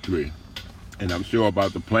country, and I'm sure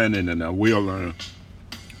about the planet, and I will learn,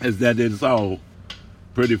 is that it's all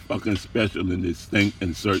pretty fucking special and distinct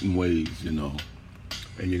in certain ways, you know.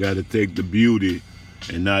 And you got to take the beauty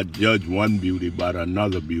and not judge one beauty by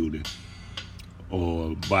another beauty.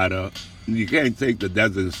 Or by you can't take the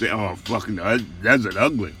desert and say, oh, fucking the desert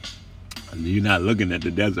ugly. And you're not looking at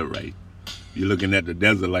the desert right. You're looking at the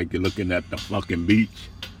desert like you're looking at the fucking beach.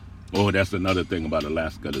 Oh, that's another thing about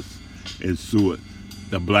Alaska. In Seward,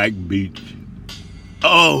 the black beach.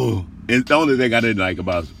 Oh, it's the only thing I didn't like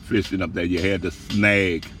about fishing up there. You had the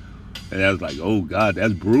snag. And I was like, oh, God,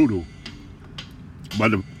 that's brutal.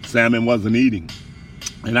 But the salmon wasn't eating.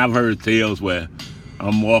 And I've heard tales where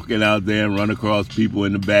I'm walking out there and run across people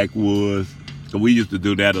in the backwoods. So we used to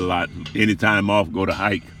do that a lot. Anytime off, go to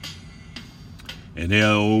hike. And there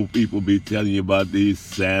old people be telling you about these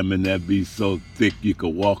salmon that be so thick you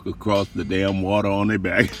could walk across the damn water on their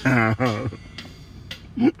back.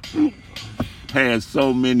 Had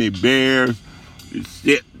so many bears.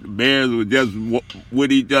 Shit, the bears were just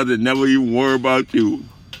with each other, never even worry about you.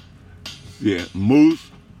 Yeah,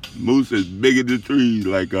 moose is big as the trees,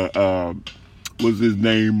 like what's his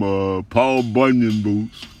name, Paul Bunyan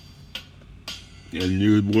boots, and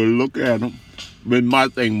you would look at them. But my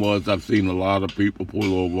thing was, I've seen a lot of people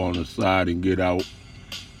pull over on the side and get out,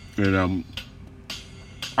 and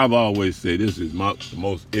I've always said this is the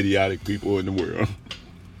most idiotic people in the world.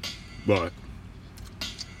 But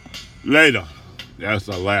later, that's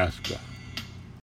Alaska.